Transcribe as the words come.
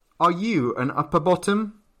Are you an upper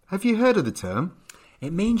bottom? Have you heard of the term?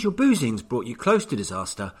 It means your boozing's brought you close to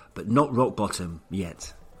disaster, but not rock bottom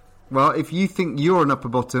yet. Well, if you think you're an upper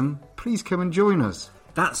bottom, please come and join us.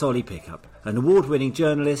 That's Ollie Pickup, an award-winning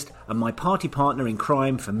journalist and my party partner in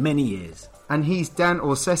crime for many years. And he's Dan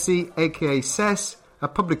Orsesi, aka Sess, a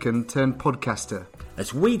publican turned podcaster.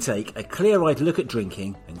 As we take a clear-eyed look at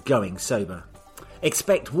drinking and going sober.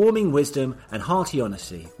 Expect warming wisdom and hearty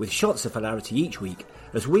honesty, with shots of hilarity each week,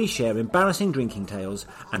 as we share embarrassing drinking tales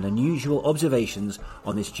and unusual observations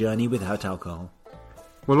on this journey without alcohol.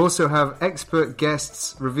 We'll also have expert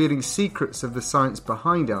guests revealing secrets of the science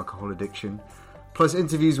behind alcohol addiction, plus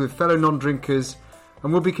interviews with fellow non-drinkers,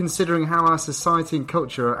 and we'll be considering how our society and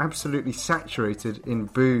culture are absolutely saturated in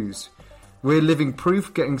booze. We're living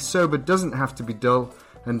proof getting sober doesn't have to be dull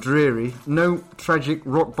and dreary. No tragic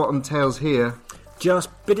rock-bottom tales here.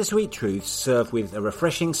 Just bittersweet truths served with a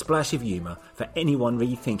refreshing splash of humour for anyone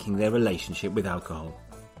rethinking their relationship with alcohol.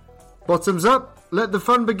 Bottoms up, let the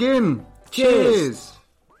fun begin. Cheers!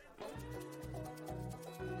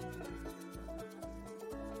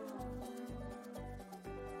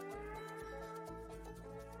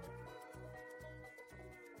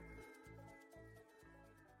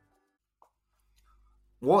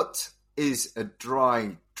 What is a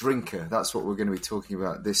dry drinker? That's what we're going to be talking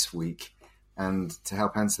about this week. And to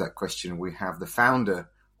help answer that question, we have the founder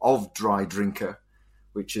of Dry Drinker,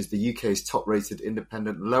 which is the UK's top-rated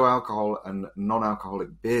independent low-alcohol and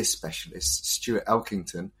non-alcoholic beer specialist, Stuart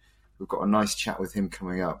Elkington. We've got a nice chat with him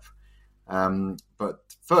coming up. But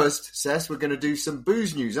first, Sess, we're going to do some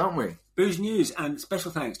booze news, aren't we? Booze news, and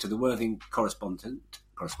special thanks to the Worthing correspondent,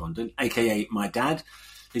 a.k.a. my dad,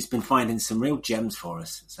 who's been finding some real gems for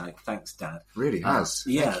us. So thanks, Dad. Really has.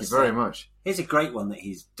 Yeah, Thank you very much. Here's a great one that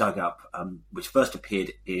he's dug up, which first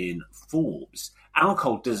appeared in Forbes.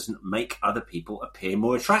 Alcohol doesn't make other people appear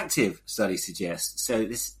more attractive, study suggests. So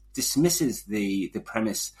this dismisses the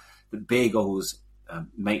premise that beer goggles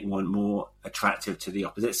make one more attractive to the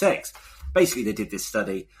opposite sex. Basically, they did this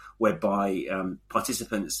study whereby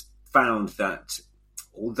participants found that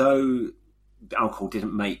although alcohol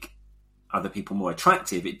didn't make other people more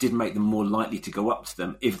attractive, it did make them more likely to go up to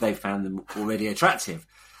them if they found them already attractive.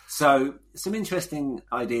 So some interesting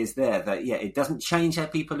ideas there that, yeah, it doesn't change how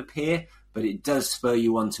people appear, but it does spur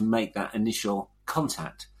you on to make that initial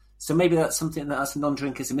contact. So maybe that's something that us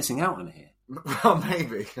non-drinkers are missing out on here. Well,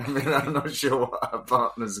 maybe. I mean, I'm not sure what our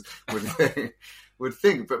partners would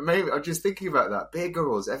think, but maybe I'm just thinking about that. Beer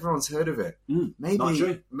goggles, everyone's heard of it.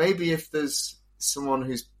 Maybe if there's someone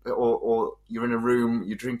who's, or you're in a room,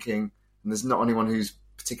 you're drinking, and there's not anyone who's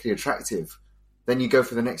particularly attractive, then you go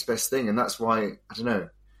for the next best thing, and that's why, I don't know.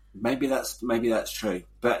 Maybe that's true.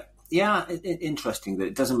 But yeah, interesting that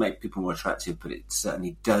it doesn't make people more attractive, but it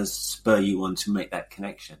certainly does spur you on to make that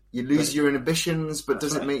connection. You lose your inhibitions, but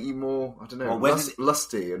does it make you more, I don't know,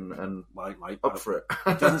 lusty and up for it?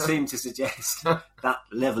 It doesn't seem to suggest that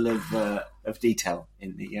level of detail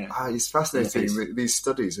in the... it's fascinating, these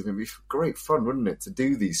studies. I mean, it'd be great fun, wouldn't it, to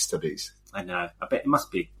do these studies? I know. I bet it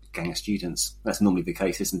must be a gang of students. That's normally the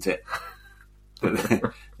case, isn't it?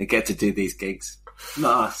 They get to do these gigs.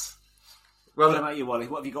 Not us. Well, what about you, Wally?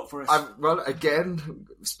 What have you got for us? Well, again,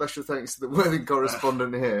 special thanks to the Worthing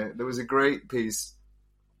correspondent here. There was a great piece,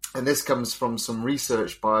 and this comes from some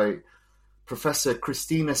research by Professor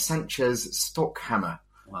Christina Sanchez Stockhammer,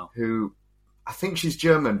 who, I think she's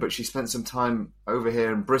German, but she spent some time over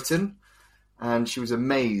here in Britain, and she was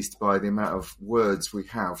amazed by the amount of words we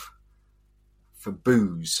have for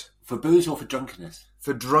booze. For booze or for drunkenness?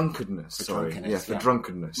 For drunkenness,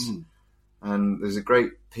 drunkenness. Mm. And there's a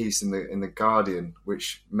great piece in the Guardian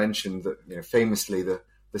which mentioned that, famously the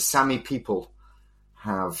Sami people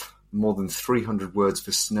have more than 300 words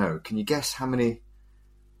for snow. Can you guess how many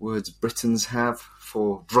words Britons have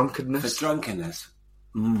for drunkenness? For drunkenness?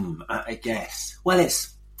 I guess. Well,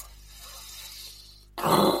 it's...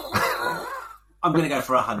 I'm going to go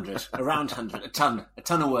for 100. Around 100. A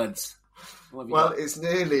ton of words. Well, it's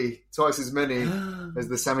nearly twice as many as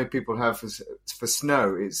the Sami people have for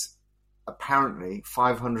snow. It's apparently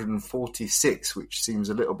 546, which seems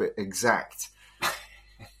a little bit exact.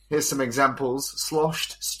 Here's some examples: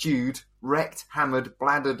 sloshed, stewed, wrecked, hammered,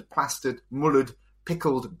 bladdered, plastered, mullered,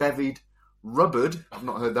 pickled, bevied, rubbered, I've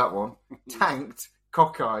not heard that one, tanked,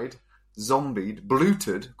 cockeyed, zombied,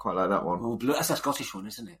 bluted, quite like that one. Oh, that's a Scottish one,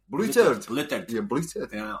 isn't it? Bluted. Yeah, bluted.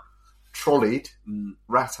 Yeah. Trolleyed,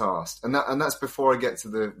 rat-arsed. And that's before I get to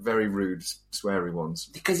the very rude, sweary ones.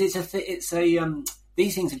 Because these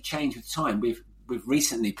things have changed with time. We've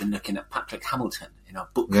recently been looking at Patrick Hamilton in our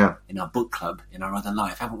book club, in our other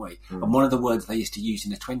life, haven't we? And one of the words they used to use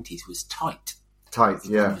in the 1920s was tight. Tight,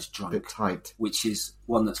 yeah. Known as A Drunk, bit tight. which is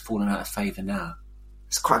one that's fallen out of favour now.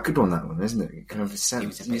 It's quite a good one, that one, isn't it? It kind of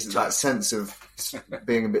uses that sense of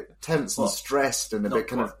being a bit tense and stressed and a bit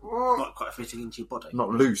kind of not quite fitting into your body. not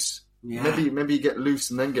loose. Yeah. Maybe you get loose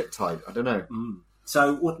and then get tight. I don't know.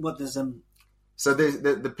 So what does So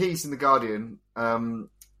the piece in the Guardian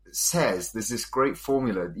says there's this great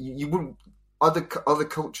formula. You wouldn't other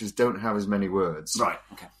cultures don't have as many words right?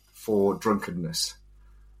 Okay. for drunkenness.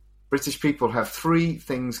 British people have three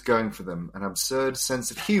things going for them: an absurd sense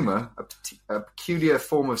of humour, a peculiar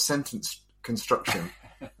form of sentence construction,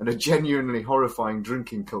 and a genuinely horrifying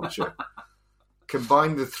drinking culture.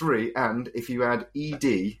 Combine the three, and if you add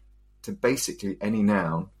ed to basically any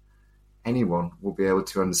noun, anyone will be able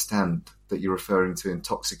to understand that you're referring to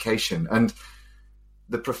intoxication. And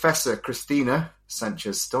the professor, Christina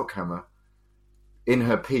Sanchez-Stockhammer, in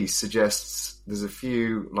her piece suggests there's a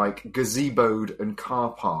few like gazeboed and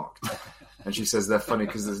car parked. And she says they're funny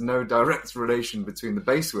because there's no direct relation between the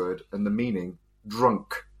base word and the meaning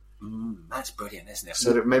drunk. That's brilliant, isn't it?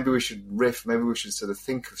 So that maybe we should maybe we should sort of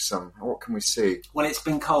think of some. What can we see? Well, it's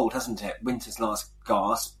been cold, hasn't it? Winter's last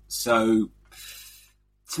gasp. So,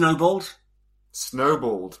 snowballed.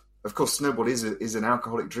 Snowballed. Of course, snowballed is an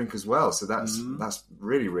alcoholic drink as well, so that's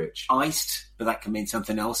really rich. Iced, but that can mean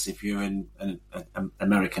something else if you're in an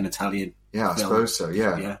American Italian. Yeah, I film. suppose so.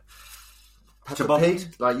 Yeah. Peppa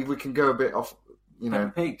Pig. Like we can go a bit off.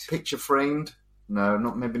 Picture framed. No,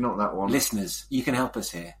 maybe not that one. Listeners, you can help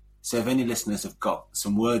us here. So if any listeners have got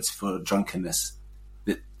some words for drunkenness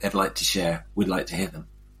that they'd like to share, we'd like to hear them.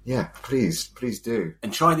 Yeah, please do.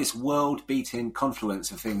 And try this world-beating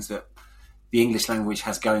confluence of things that the English language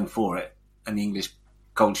has going for it and the English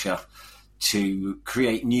culture to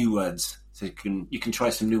create new words. So you can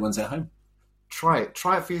try some new ones at home. Try it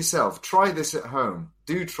for yourself. Try this at home.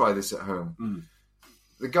 Do try this at home.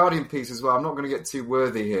 The Guardian piece as well, I'm not going to get too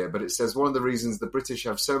worthy here, but it says one of the reasons the British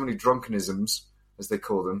have so many drunkenisms, as they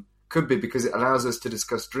call them, could be because it allows us to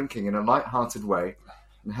discuss drinking in a light-hearted way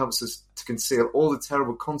and helps us to conceal all the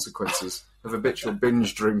terrible consequences of habitual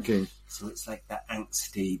binge drinking. So it's like that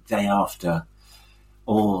angsty day after.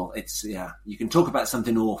 Or you can talk about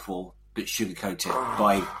something awful, but sugarcoat it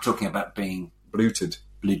by talking about being Bluted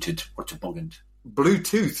or tobogganed.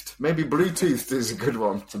 Bluetoothed. Maybe Bluetoothed is a good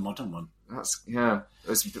one. It's a modern one. It's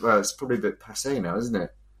probably a bit passé now, isn't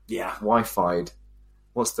it? Yeah. Wi-Fi'd.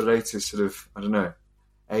 What's the latest sort of, I don't know,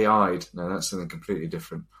 AI'd? No, that's something completely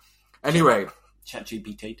different. Anyway.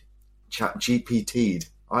 ChatGPT'd. ChatGPT'd.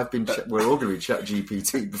 We're all going to be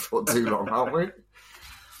ChatGPT before too long, aren't we?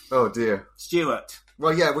 Oh, dear. Stuart.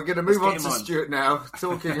 Well, yeah, we're going to move on to Stuart now.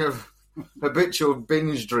 Talking of habitual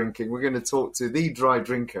binge drinking, we're going to talk to the dry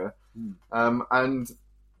drinker. And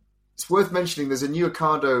it's worth mentioning there's a new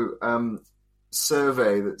Ocado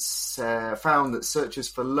survey that's found that searches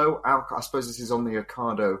for low alcohol, I suppose this is on the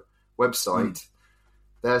Ocado website,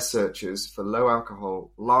 their searches for low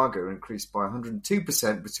alcohol lager increased by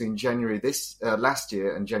 102% between January last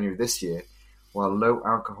year and January this year, while low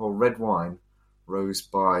alcohol red wine rose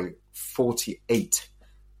by 48%.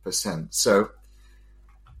 So,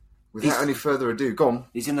 without any further ado, go on.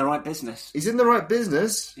 He's in the right business. He's in the right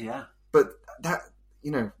business. Yeah. But that,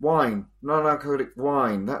 wine, non-alcoholic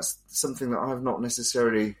wine, that's something that I've not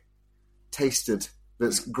necessarily tasted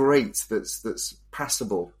that's great, that's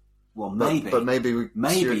passable. Well, maybe. But maybe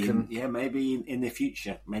maybe in the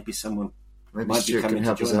future, maybe someone might Stuart be coming can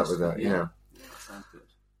help to us join out with that, yeah. Sounds good.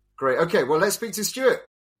 Great. Okay, well, let's speak to Stuart.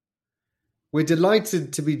 We're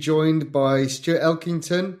delighted to be joined by Stuart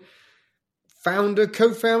Elkington,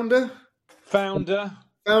 co-founder? Founder,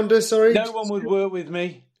 sorry. No one would work with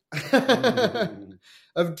me.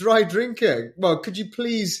 Of Dry Drinker. Well, could you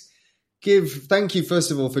please thank you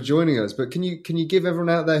first of all for joining us, but can you give everyone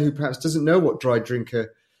out there who perhaps doesn't know what Dry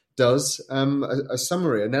Drinker does a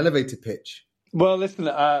summary, an elevator pitch? Well, listen,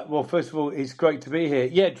 first of all, it's great to be here.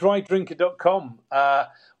 Yeah, drydrinker.com.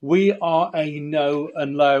 We are a no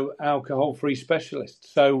and low alcohol free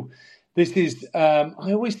specialist. So this is,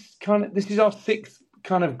 this is our sixth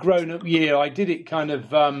kind of grown up year. I did it kind of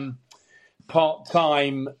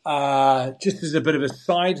part-time, just as a bit of a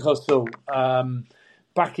side hustle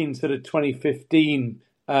back in sort of 2015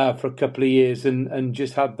 for a couple of years and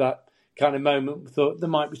just had that kind of moment, thought there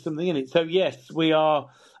might be something in it. So yes, we are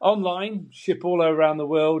online, ship all around the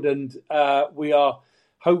world, and we are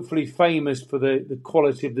hopefully famous for the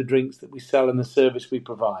quality of the drinks that we sell and the service we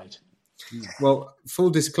provide. Well,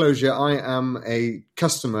 full disclosure, I am a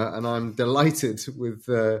customer and I'm delighted with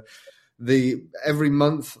every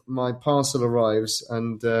month my parcel arrives,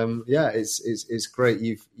 and it's great.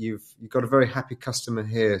 You've got a very happy customer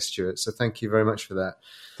here, Stuart. So thank you very much for that.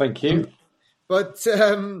 Thank you. But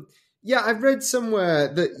yeah, I've read somewhere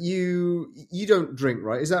that you don't drink,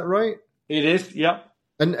 right? Is that right? It is, yeah.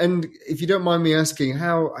 And if you don't mind me asking,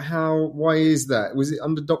 why is that? Was it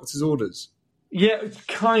under doctor's orders? Yeah, it's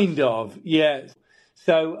kind of, yeah.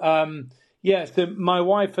 So, so my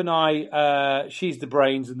wife and I, she's the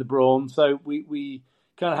brains and the brawn. So we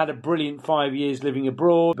kind of had a brilliant 5 years living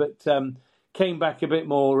abroad, but came back a bit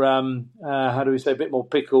more, a bit more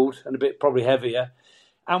pickled and a bit probably heavier.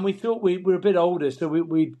 And we thought we were a bit older, so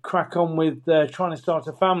we'd crack on with trying to start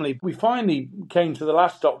a family. We finally came to the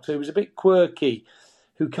last doctor, who was a bit quirky,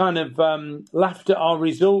 who kind of laughed at our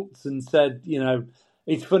results and said,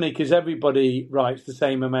 it's funny because everybody writes the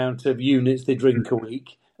same amount of units they drink a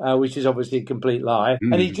week, which is obviously a complete lie.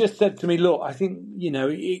 And he just said to me, look, I think,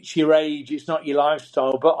 it's your age, it's not your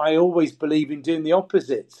lifestyle, but I always believe in doing the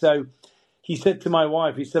opposite. So he said to my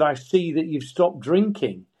wife, he said, I see that you've stopped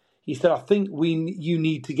drinking. He said, I think you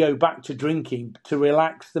need to go back to drinking to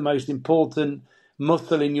relax the most important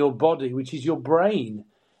muscle in your body, which is your brain.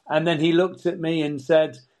 And then he looked at me and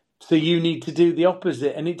said, so you need to do the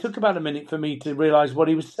opposite. And it took about a minute for me to realise what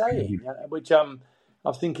he was saying, which I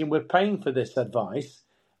was thinking, we're paying for this advice.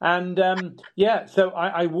 And so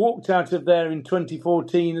I walked out of there in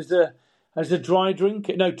 2014 as a dry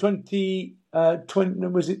drinker. No,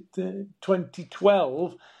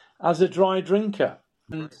 2012 as a dry drinker.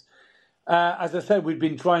 And as I said, we'd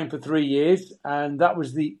been trying for 3 years, and that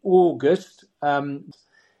was the August. And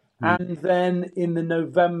then in the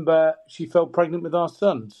November, she fell pregnant with our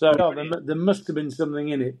son. So there must have been something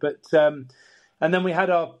in it. But and then we had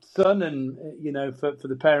our son, and for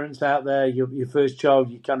the parents out there, your first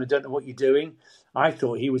child, you kind of don't know what you're doing. I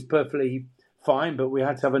thought he was perfectly fine, but we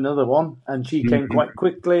had to have another one, and she came quite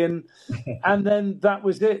quickly, and then that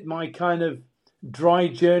was it. My kind of dry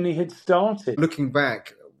journey had started. Looking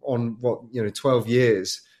back on 12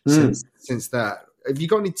 years since that, have you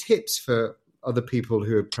got any tips for other people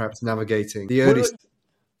who are perhaps navigating the early?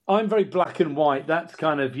 I'm very black and white. That's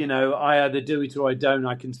kind of, I either do it or I don't.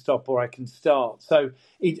 I can stop or I can start. So,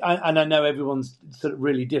 and I know everyone's sort of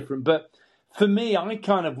really different. But for me, I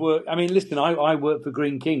kind of work. I mean, listen, I worked for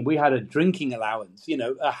Greene King. We had a drinking allowance.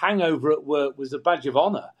 A hangover at work was a badge of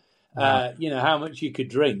honour. Wow. How much you could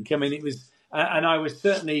drink. I mean, it was, and I was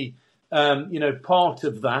certainly, part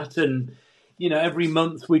of that. And every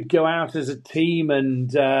month we'd go out as a team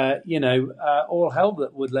and, all hell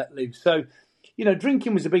that would let loose. So,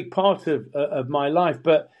 drinking was a big part of my life.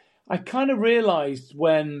 But I kind of realised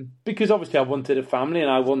because obviously I wanted a family and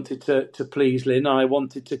I wanted to please Lynn, and I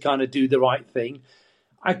wanted to kind of do the right thing.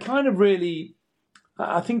 I kind of really,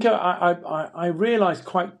 I think I realised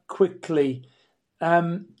quite quickly,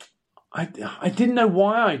 I didn't know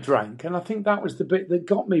why I drank. And I think that was the bit that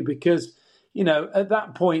got me because, at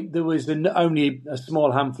that point, there was only a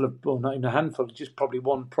small handful not even a handful, just probably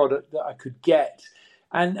one product that I could get.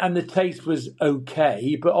 And the taste was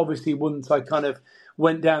okay. But obviously, once I kind of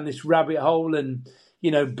went down this rabbit hole and,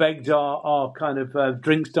 begged our kind of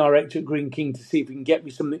drinks director at Greene King to see if he can get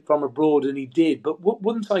me something from abroad, and he did. But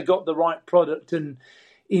once I got the right product and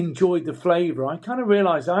enjoyed the flavour, I kind of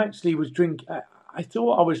realised I actually was drinking. I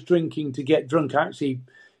thought I was drinking to get drunk. Actually,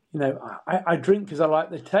 I drink because I like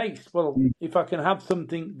the taste. Well, if I can have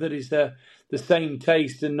something that is the same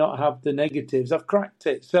taste and not have the negatives, I've cracked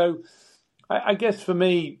it. So I guess for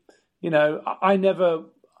me, I never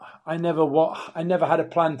had a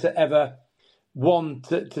plan to ever, one,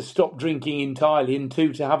 to stop drinking entirely, and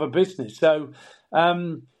two, to have a business. So,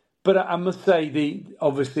 but I must say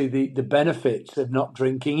obviously the benefits of not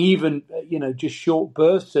drinking, even, just short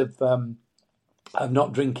bursts of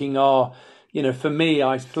not drinking are, for me,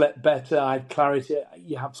 I slept better, I had clarity,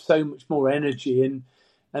 you have so much more energy. And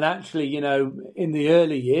actually, in the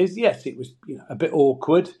early years, yes, it was a bit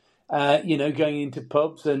awkward, going into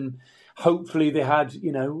pubs, and hopefully they had,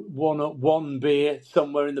 one beer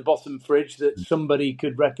somewhere in the bottom fridge that somebody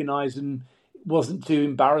could recognise and wasn't too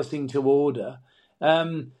embarrassing to order.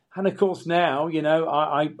 And of course now,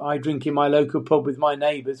 I drink in my local pub with my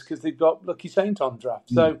neighbours because they've got Lucky Saint on draft.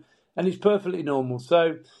 So, and it's perfectly normal.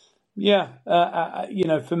 So, yeah,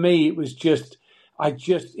 for me, it was just,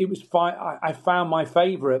 it was fine. I found my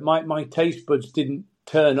favourite. My taste buds didn't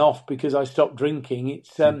turn off because I stopped drinking.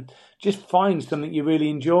 It's just find something you really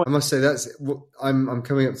enjoy. I must say I'm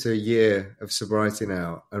coming up to a year of sobriety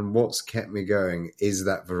now, and what's kept me going is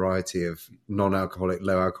that variety of non-alcoholic,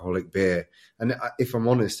 low-alcoholic beer. And if I'm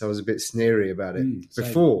honest, I was a bit sneery about it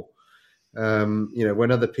before.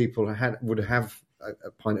 When other people would have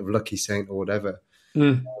a pint of Lucky Saint or whatever.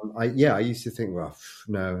 I used to think, well,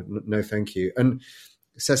 no, thank you. And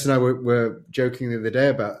Seth and I were joking the other day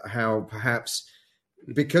about how perhaps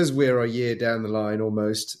because we're a year down the line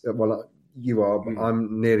almost. Well, you are, but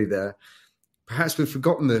I'm nearly there. Perhaps we've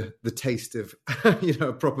forgotten the taste of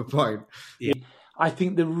a proper pint. Yeah. I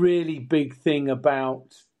think the really big thing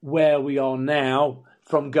about where we are now,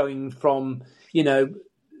 from going from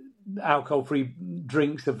alcohol-free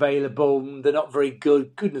drinks available, they're not very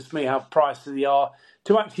good. Goodness me, how pricey they are.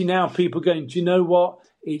 To actually now people going, do you know what?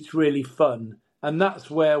 It's really fun. And that's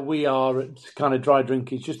where we are at kind of Dry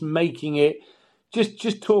Drink, is just making it,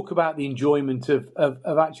 just talk about the enjoyment of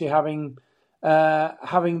actually having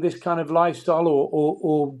this kind of lifestyle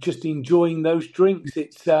or just enjoying those drinks.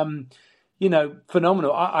 It's,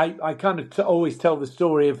 phenomenal. I kind of always tell the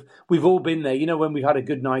story of, we've all been there, when we've had a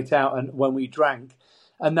good night out and when we drank,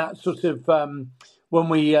 and that sort of, when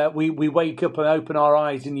we wake up and open our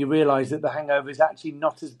eyes and you realise that the hangover is actually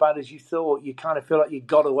not as bad as you thought. You kind of feel like you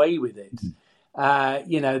got away with it.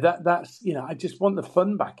 That's I just want the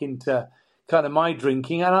fun back into kind of my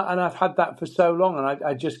drinking, and I've had that for so long, and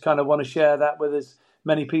I just kind of want to share that with as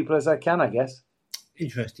many people as I can, I guess.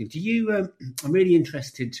 Interesting. Do you? I'm really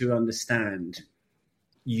interested to understand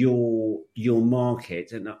your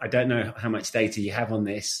market, and I don't know how much data you have on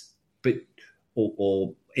this, but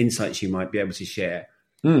or insights you might be able to share.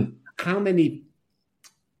 How many,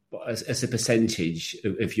 as a percentage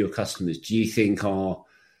of your customers, do you think are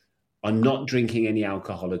not drinking any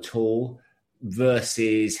alcohol at all,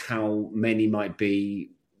 versus how many might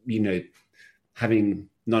be, having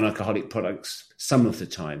non-alcoholic products some of the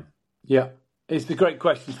time? Yeah, it's a great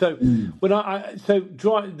question. So when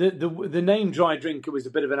the name Dry Drinker was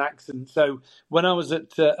a bit of an accident. So when I was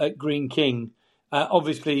at Greene King,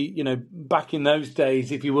 obviously, back in those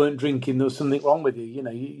days, if you weren't drinking, there was something wrong with you.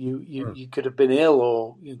 You could have been ill,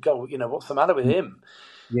 or you go, what's the matter with him?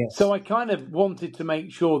 Yes. So I kind of wanted to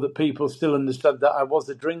make sure that people still understood that I was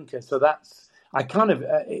a drinker. So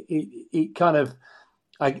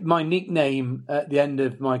my nickname at the end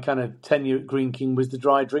of my kind of tenure at Greene King was the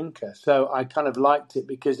Dry Drinker. So I kind of liked it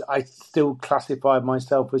because I still classified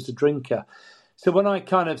myself as a drinker. So when I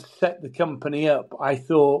kind of set the company up, I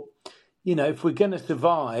thought, if we're going to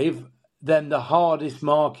survive, then the hardest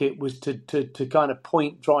market was to kind of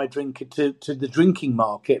point Dry Drinker to the drinking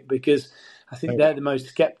market, because I think they're the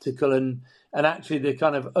most sceptical and actually the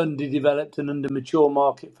kind of underdeveloped and under-mature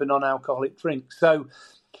market for non-alcoholic drinks. So,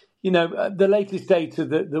 the latest data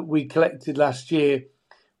that we collected last year,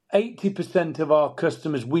 80% of our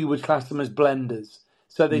customers, we would class them as blenders.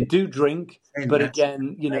 So they do drink, but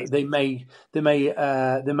again, they may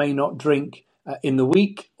not drink in the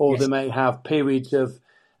week, or they may have periods of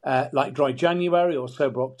like Dry January or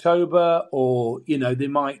Sober October, or they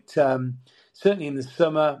might certainly in the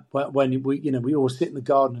summer when we all sit in the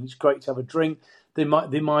garden and it's great to have a drink. They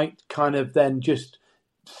might kind of then just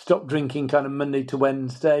stop drinking kind of Monday to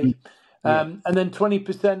Wednesday, and then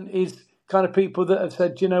 20% is kind of people that have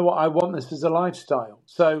said, I want this as a lifestyle.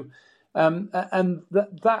 So and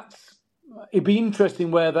that's, it'd be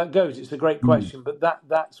interesting where that goes. It's a great question, but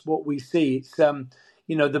that's what we see. It's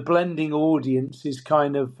the blending audience is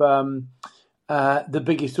kind of the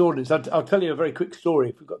biggest audience. I'll tell you a very quick story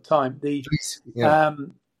if we've got time.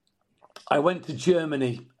 I went to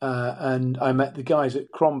Germany and I met the guys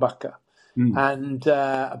at Krombacher and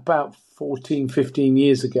about 14, 15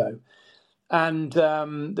 years ago. And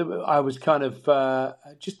I was kind of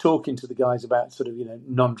just talking to the guys about sort of,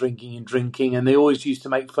 non-drinking and drinking. And they always used to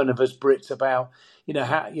make fun of us Brits about,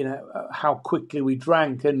 how quickly we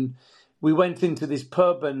drank. And we went into this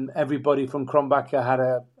pub and everybody from Krombacher had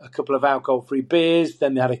a couple of alcohol-free beers.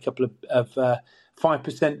 Then they had a couple of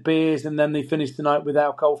 5% beers. And then they finished the night with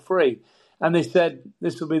alcohol-free. And they said,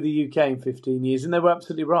 this will be the UK in 15 years. And they were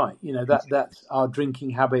absolutely right. That's our drinking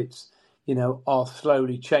habits, are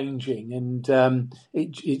slowly changing. And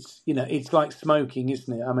it's like smoking,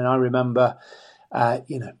 isn't it? I mean, I remember,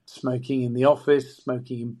 smoking in the office,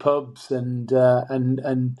 smoking in pubs, and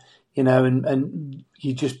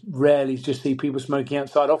you just rarely just see people smoking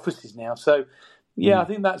outside offices now. So, I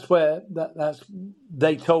think that's where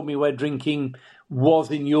they told me where drinking was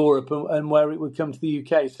in Europe and where it would come to the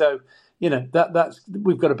UK. So, that's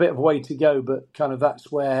we've got a bit of a way to go, but kind of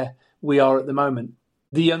that's where we are at the moment.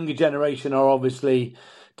 The younger generation are obviously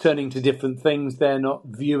turning to different things. They're not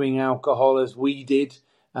viewing alcohol as we did.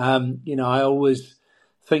 I always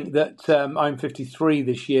think that I'm 53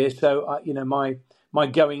 this year, so my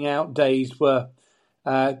going out days were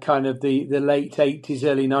kind of the late 80s,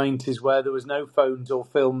 early 90s, where there was no phones or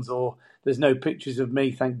films, or there's no pictures of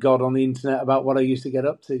me, thank God, on the internet about what I used to get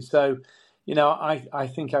up to. So, I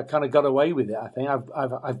think I kind of got away with it. I think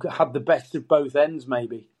I've had the best of both ends,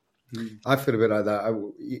 maybe. I feel a bit like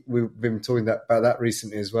that. We've been talking about that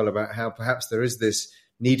recently as well, about how perhaps there is this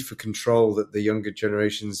need for control that the younger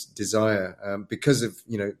generations desire because of,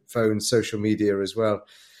 phones, social media as well.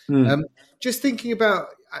 Just thinking about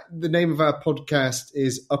the name of our podcast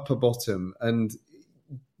is Upper Bottom. And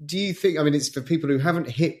do you think, it's for people who haven't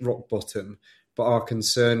hit rock bottom, but are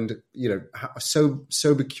concerned,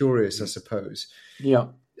 sober curious, I suppose. Yeah.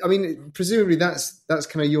 Presumably that's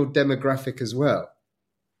kind of your demographic as well.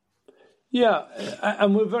 Yeah,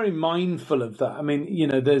 and we're very mindful of that.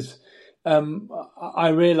 There's, I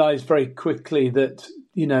realised very quickly that,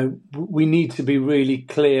 we need to be really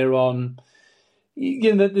clear on,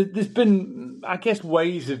 there's been, I guess,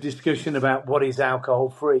 ways of discussion about what is alcohol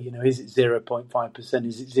free. Is it 0.5%?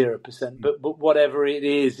 Is it 0%? But whatever it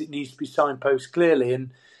is, it needs to be signposted clearly.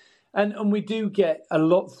 And we do get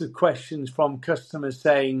lots of questions from customers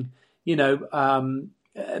saying, they're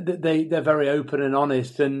very open and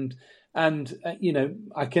honest, and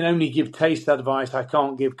I can only give taste advice. I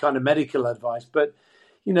can't give kind of medical advice. But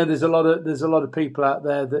there's a lot of people out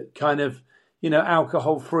there that kind of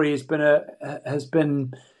alcohol free has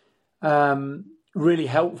been really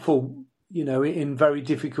helpful. In very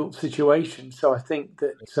difficult situations. So I think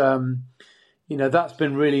that that's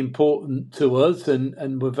been really important to us,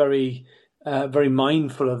 and we're very very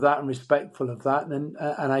mindful of that and respectful of that. And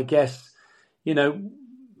I guess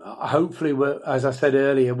hopefully, as I said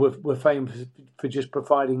earlier, we're famous for just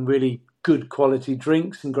providing really good quality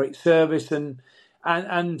drinks and great service, and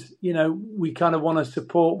we kind of want to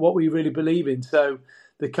support what we really believe in. So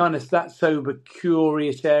the kind of that sober,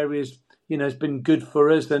 curious areas, has been good for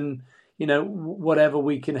us, and whatever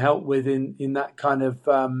we can help with in that kind of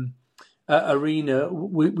arena,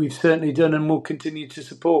 we've certainly done and will continue to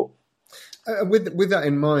support. With that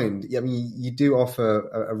in mind, you do offer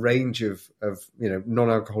a range of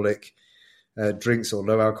non-alcoholic drinks or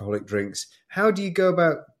low alcoholic drinks. How do you go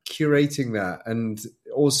about curating that? And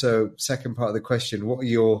also, second part of the question, what are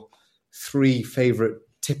your 3 favourite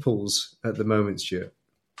tipples at the moment, Stuart?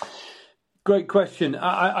 Great question.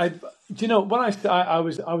 I do you know when I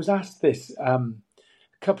was asked this a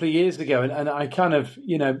couple of years ago, and I kind of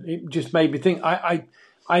it just made me think.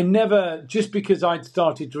 I never, just because I'd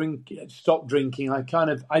stopped drinking,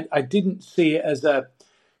 I didn't see it as a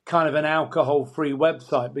kind of an alcohol-free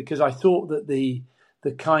website, because I thought that the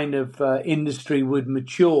kind of industry would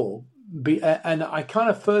mature. And I kind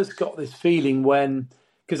of first got this feeling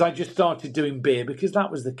because I just started doing beer, because that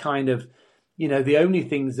was the kind of, the only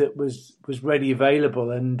things that was ready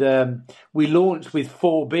available. And we launched with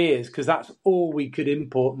 4 beers because that's all we could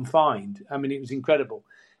import and find. It was incredible.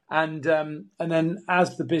 And then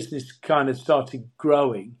as the business kind of started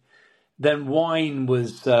growing, then wine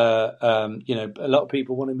was, a lot of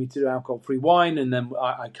people wanted me to do alcohol-free wine. And then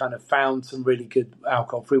I kind of found some really good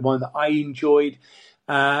alcohol-free wine that I enjoyed.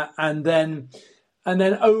 And then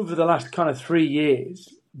over the last kind of 3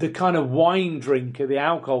 years, the kind of wine drinker, the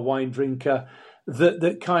alcohol wine drinker,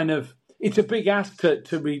 that kind of, it's a big ask to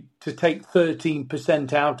take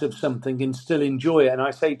 13% out of something and still enjoy it. And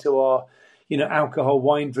I say to our alcohol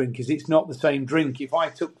wine drinkers, it's not the same drink. If I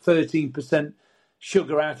took 13%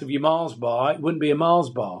 sugar out of your Mars bar, it wouldn't be a Mars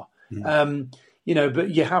bar. But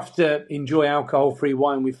you have to enjoy alcohol-free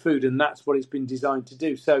wine with food, and that's what it's been designed to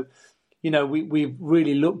do. So, we've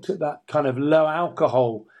really looked at that kind of low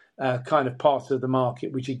alcohol kind of part of the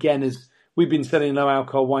market, which again is, we've been selling low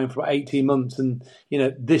alcohol wine for 18 months, and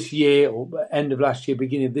this year or end of last year,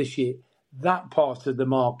 beginning of this year, that part of the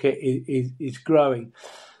market is growing.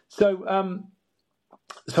 So,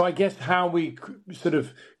 so I guess how we sort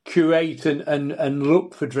of curate and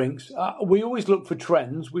look for drinks, we always look for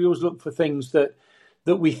trends. We always look for things that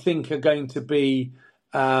we think are going to be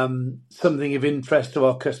something of interest to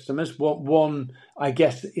our customers. One, I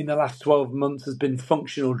guess, in the last 12 months has been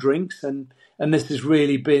functional drinks, and this has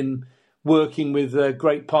really been working with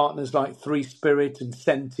great partners like Three Spirit and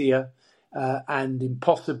Sentia and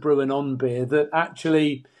Imposter Brew and On Beer, that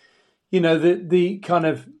actually, the kind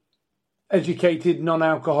of educated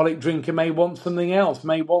non-alcoholic drinker may want something else,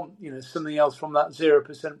 something else from that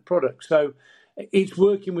 0% product. So it's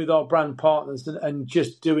working with our brand partners and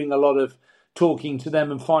just doing a lot of talking to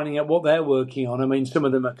them and finding out what they're working on. Some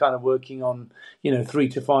of them are kind of working on, 3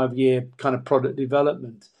 to 5 year kind of product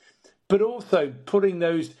development, but also putting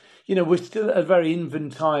those, we're still a very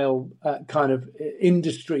infantile kind of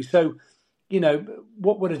industry. So,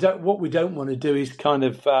 what we don't want to do is kind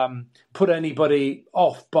of put anybody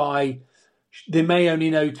off by, they may only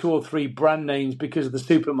know 2 or 3 brand names because of the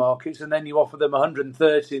supermarkets, and then you offer them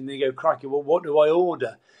 130 and they go, crikey, well, what do I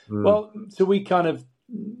order? Well, so we kind of,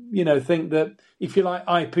 think that if you like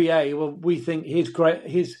IPA, well, we think here's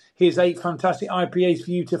 8 fantastic IPAs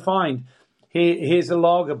for you to find. Here's a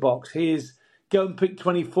lager box. Here's go and pick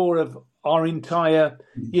 24 of our entire,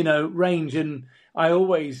 range. And I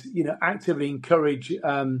always, actively encourage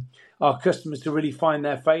our customers to really find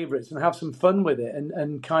their favourites and have some fun with it,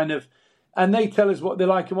 and they tell us what they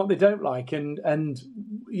like and what they don't like, and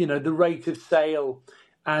the rate of sale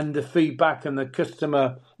and the feedback and the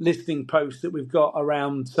customer listening posts that we've got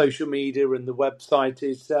around social media and the website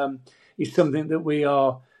is something that we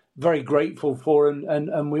are very grateful for,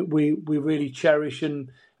 and we really cherish and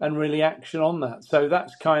really action on that. So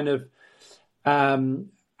that's kind of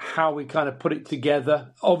how we kind of put it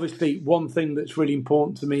together. Obviously, one thing that's really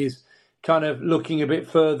important to me is kind of looking a bit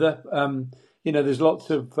further. There's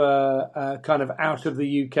lots of kind of out of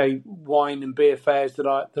the UK wine and beer fairs that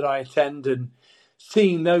I attend, and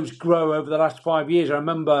seeing those grow over the last 5 years. I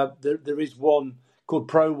remember there is one called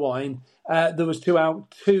Pro Wine. There was two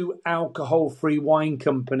alcohol-free wine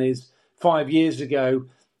companies 5 years ago,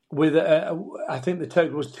 with I think the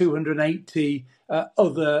total was 280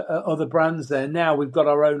 other brands there. Now we've got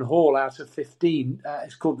our own hall out of 15.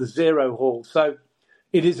 It's called the Zero Hall. So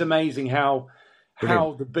it is amazing how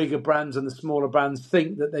the bigger brands and the smaller brands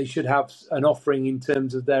think that they should have an offering in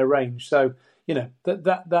terms of their range. So,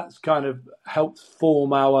 that's kind of helps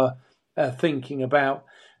form our thinking about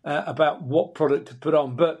what product to put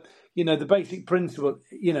on. But, the basic principle,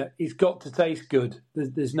 it's got to taste good.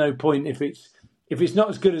 There's no point if it's not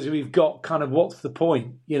as good as we've got, kind of what's the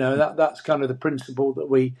point? That's kind of the principle that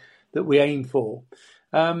we aim for.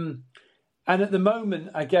 And at the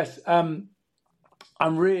moment, I guess,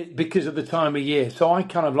 I'm really, because of the time of year, so I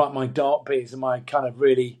kind of like my dark beers and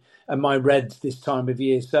my reds this time of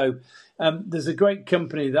year. So there's a great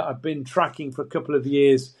company that I've been tracking for a couple of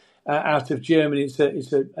years out of Germany. It's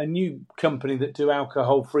a new company that do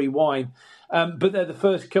alcohol-free wine, but they're the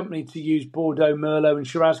first company to use Bordeaux, Merlot and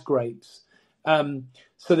Shiraz grapes. So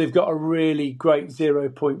they've got a really great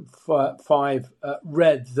 0.5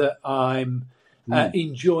 red that I'm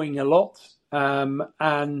enjoying a lot,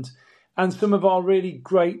 and some of our really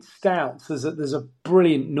great stouts. There's a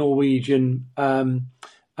brilliant Norwegian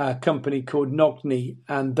company called Nogni,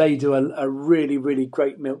 and they do a really, really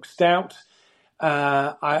great milk stout.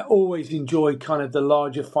 I always enjoy kind of the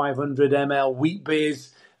larger 500 ml wheat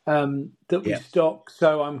beers that we stock.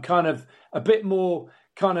 So I'm kind of a bit more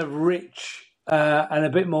kind of rich and a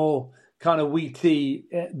bit more kind of wheaty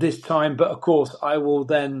this time. But of course, I will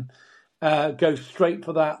then go straight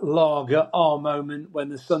for that lager moment when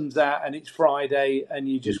the sun's out and it's Friday and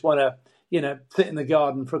you just want to, sit in the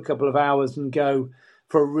garden for a couple of hours and go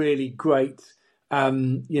for a really great,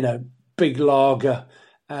 big lager.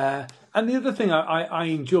 And the other thing I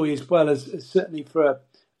enjoy as well, as certainly for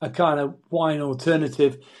a kind of wine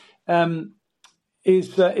alternative, is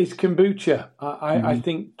kombucha. I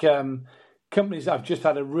think companies, I've just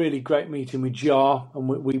had a really great meeting with Jar, and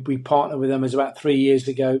we partnered with them as about 3 years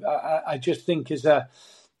ago. I just think as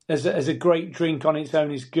a great drink on its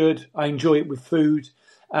own is good. I enjoy it with food.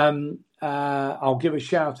 I'll give a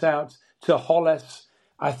shout out to Hollis.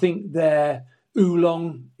 I think their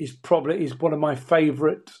oolong is one of my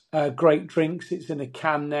favourite great drinks. It's in a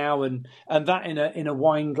can now, and that in a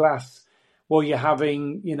wine glass while you're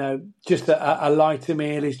having, just a lighter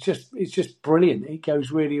meal. It's just brilliant. It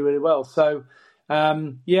goes really, really well. So,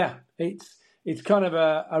 it's kind of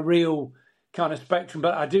a real kind of spectrum,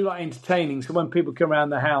 but I do like entertaining. So when people come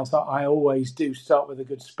around the house, I always do start with a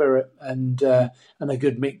good spirit and a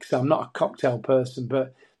good mix. I'm not a cocktail person,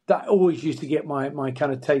 but that always used to get my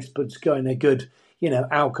kind of taste buds going. A good,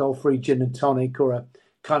 alcohol-free gin and tonic, or a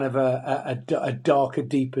kind of a darker,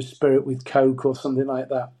 deeper spirit with Coke or something like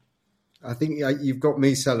that. I think you've got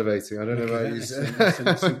me salivating. I don't know about you.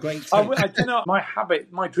 Some great.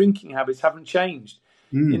 My drinking habits haven't changed.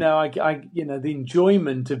 The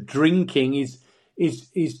enjoyment of drinking is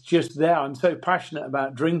just there. I'm so passionate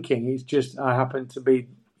about drinking. It's just I happen to be,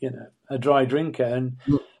 a dry drinker,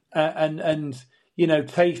 and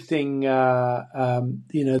tasting.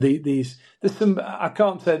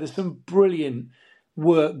 There's some brilliant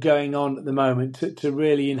work going on at the moment to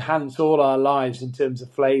really enhance all our lives in terms of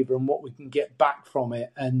flavour and what we can get back from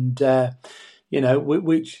it, and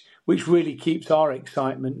which really keeps our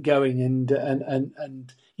excitement going.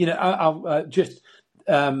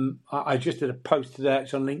 I just did a post today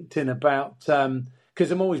actually on LinkedIn about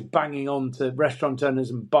because I'm always banging on to restaurant owners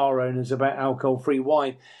and bar owners about alcohol-free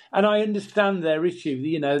wine, and I understand their issue.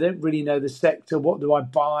 They don't really know the sector. What do I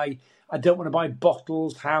buy? I don't want to buy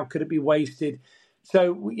bottles. How could it be wasted?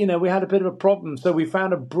 So, we had a bit of a problem. So we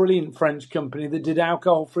found a brilliant French company that did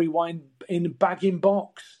alcohol-free wine in a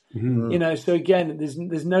bag-in-box. Mm-hmm. So again,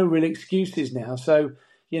 there's no real excuses now. So,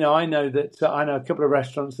 I know a couple of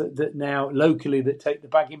restaurants that now locally that take the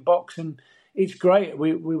bag-in-box, and it's great.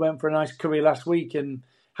 We went for a nice curry last week and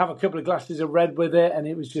have a couple of glasses of red with it, and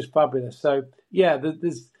it was just fabulous. So yeah,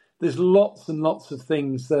 there's lots and lots of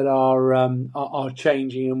things that are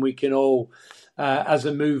changing, and we can all, as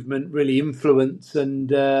a movement, really influence and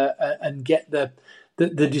get the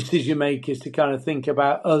decision makers to kind of think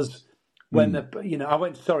about us when I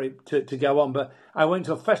went. Sorry to go on, but I went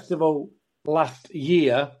to a festival last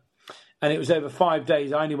year, and it was over 5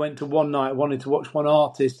 days. I only went to one night. I wanted to watch one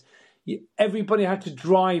artist. Everybody had to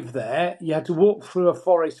drive there. You had to walk through a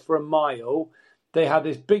forest for a mile. They had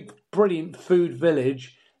this big, brilliant food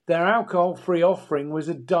village. Their alcohol-free offering was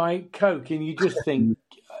a Diet Coke, and you just think,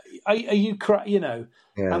 "Are you Yeah.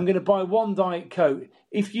 I'm going to buy one Diet Coke."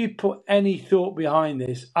 If you put any thought behind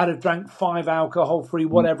this, I'd have drank 5 alcohol-free,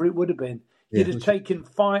 whatever it would have been. You'd have taken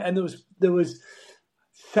 5, and there was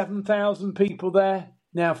 7,000 people there.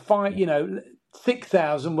 Now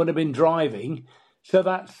 6,000 would have been driving. So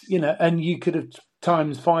that's, and you could have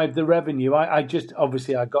times 5 the revenue. I just,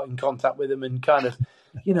 obviously I got in contact with them and kind of,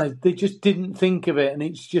 they just didn't think of it, and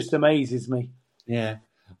it just amazes me. Yeah.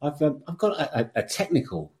 I've got a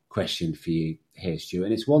technical question for you here, Stuart,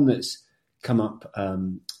 and it's one that's come up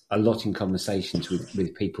a lot in conversations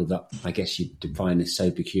with people that I guess you define as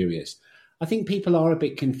sober curious. I think people are a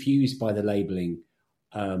bit confused by the labelling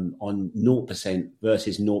on 0%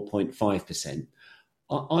 versus 0.5%.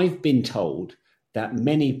 I've been told that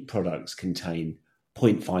many products contain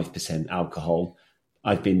 0.5% alcohol.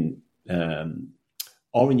 I've been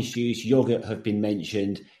orange juice, yogurt have been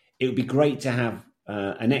mentioned. It would be great to have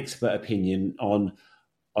an expert opinion on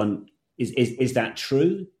is that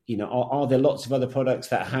true? Are there lots of other products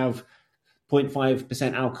that have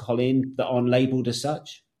 0.5% alcohol in that aren't labelled as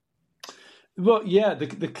such? Well, yeah,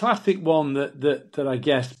 the classic one that I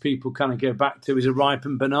guess people kind of go back to is a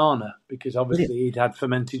ripened banana, because obviously it had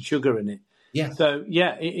fermented sugar in it. Yeah. So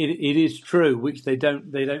yeah, it is true, which they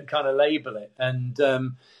don't kind of label it, and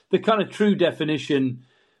the kind of true definition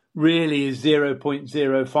really is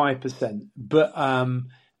 0.05%. But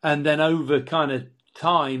and then over kind of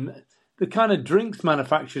time, the kind of drinks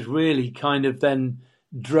manufacturers really kind of then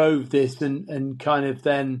drove this and kind of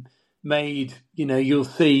then made, you'll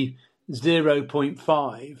see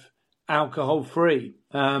 0.5 alcohol free.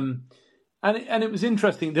 And it was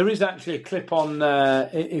interesting. There is actually a clip on,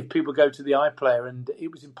 if people go to the iPlayer, and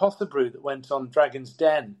it was Imposter Brew that went on Dragon's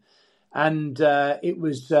Den. And it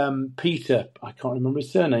was Peter, I can't remember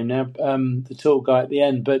his surname now, the tall guy at the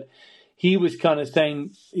end, but he was kind of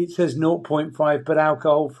saying, it says 0.5, but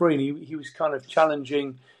alcohol free. And he was kind of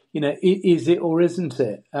challenging, is it or isn't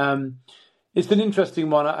it? It's an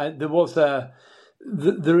interesting one.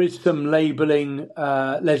 There is some labelling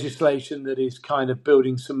legislation that is kind of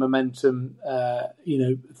building some momentum,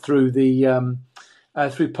 through the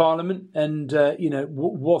through Parliament, and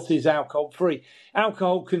what is alcohol free?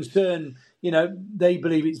 Alcohol concern, they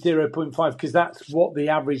believe it's 0.5 because that's what the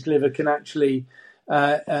average liver can actually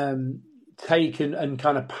take and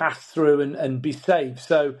kind of pass through and be safe.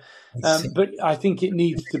 So, but I think it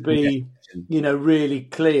needs to be, really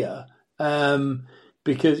clear.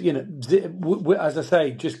 Because, as I say,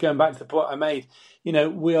 just going back to the point I made,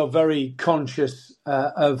 we are very conscious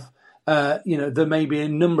of, there may be a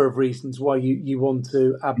number of reasons why you want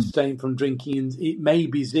to abstain from drinking. And it may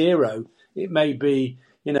be 0. It may be,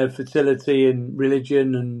 fertility and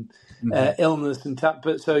religion and illness and tap.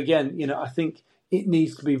 But so again, I think it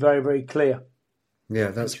needs to be very, very clear. Yeah,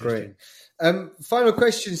 that's great. Final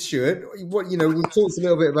question, Stuart. We've talked a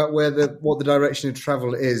little bit about what the direction of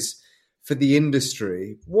travel is for the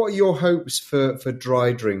industry. What are your hopes for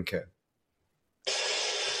Dry Drinker?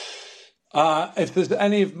 If there's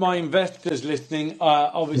any of my investors listening,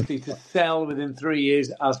 obviously to sell within 3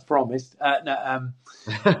 years as promised. Do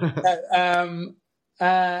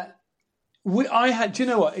you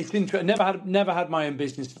know what? It's interesting. Never had my own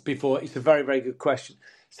business before. It's a very, very good question.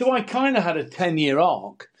 So I kind of had a 10-year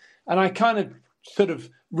arc, and I kind of sort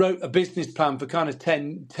of wrote a business plan for kind of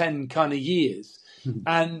 10 kind of years.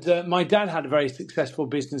 And my dad had a very successful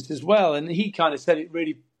business as well. And he kind of said it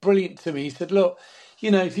really brilliant to me. He said, look,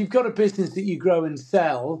 if you've got a business that you grow and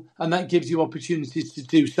sell, and that gives you opportunities to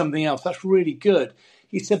do something else, that's really good.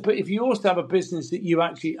 He said, but if you also have a business that you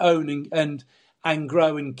actually own and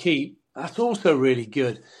grow and keep, that's also really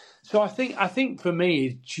good. So I think for me,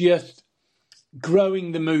 it's just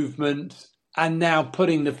growing the movement and now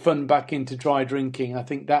putting the fun back into dry drinking. I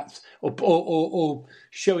think that's, or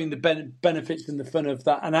showing the benefits and the fun of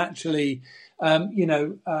that, and actually,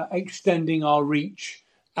 extending our reach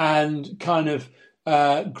and kind of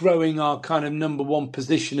growing our kind of number one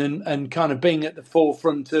position and kind of being at the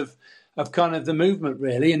forefront of kind of the movement,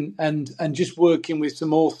 really, and just working with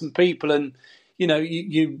some awesome people. And you know,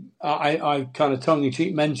 I kind of tongue in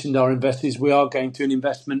cheek mentioned our investors. We are going through an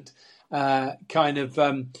investment kind of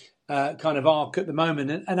arc at the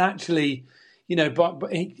moment, and actually, you know, but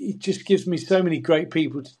it just gives me so many great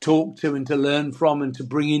people to talk to and to learn from and to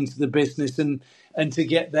bring into the business and to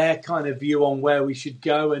get their kind of view on where we should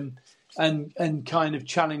go and kind of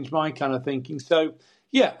challenge my kind of thinking. So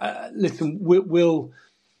yeah, listen, we're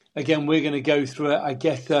going to go through a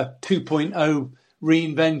 2.0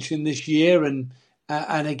 reinvention this year, and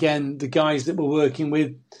again, the guys that we're working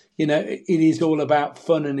with, you know, it is all about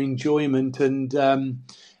fun and enjoyment, and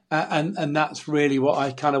that's really what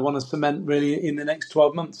I kind of want to cement really in the next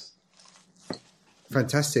 12 months.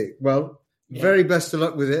 Fantastic. Well, very best of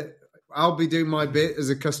luck with it. I'll be doing my bit as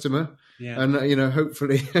a customer, and you know,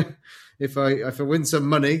 hopefully, if I win some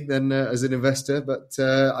money, then as an investor. But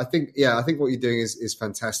I think what you're doing is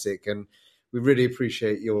fantastic, and we really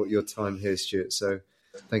appreciate your time here, Stuart. So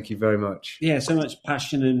thank you very much. Yeah, so much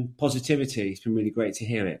passion and positivity. It's been really great to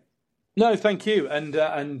hear it. No, thank you, and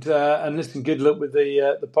listen. Good luck with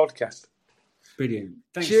the podcast. Brilliant.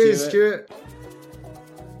 Thanks, Cheers, Stuart.